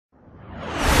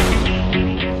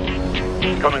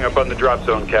Coming up on the drop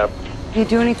zone, Cap. You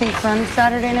do anything fun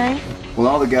Saturday night? Well,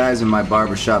 all the guys in my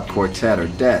barbershop quartet are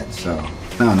dead, so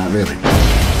no, not really.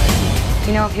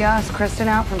 You know, if you ask Kristen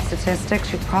out from statistics,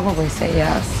 she'd probably say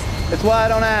yes. That's why I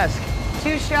don't ask.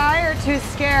 Too shy or too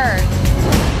scared?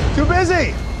 Too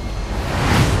busy!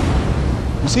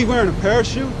 Was he wearing a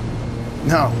parachute?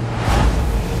 No.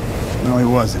 No, he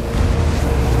wasn't.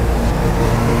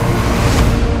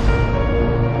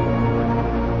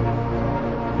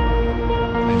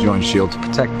 I joined S.H.I.E.L.D. to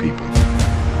protect people.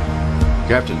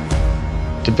 Captain,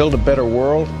 To build a better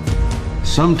world?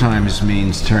 sometimes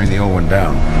means tearing the old one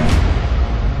down.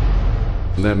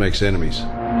 And that makes enemies.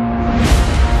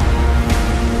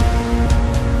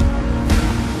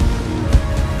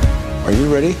 Are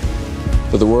you ready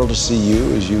for the world to see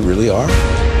you as you really are?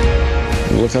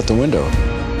 Look out the window.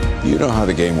 You know how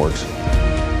the game works.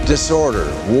 Disorder,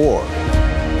 war.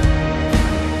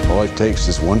 All it takes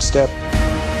is one step.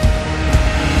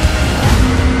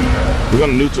 We're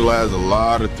gonna neutralize a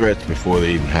lot of threats before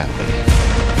they even happen.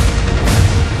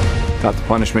 Thought the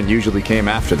punishment usually came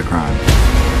after the crime.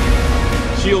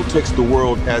 S.H.I.E.L.D. takes the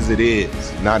world as it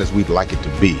is, not as we'd like it to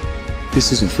be.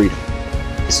 This isn't freedom.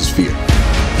 This is fear.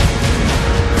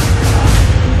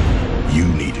 You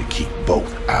need to keep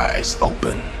both eyes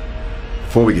open.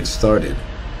 Before we get started,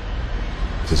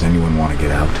 does anyone want to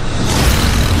get out?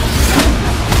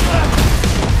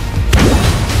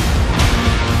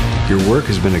 Your work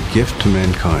has been a gift to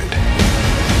mankind.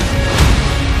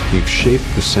 You've shaped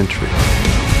the century.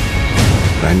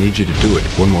 But I need you to do it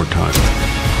one more time.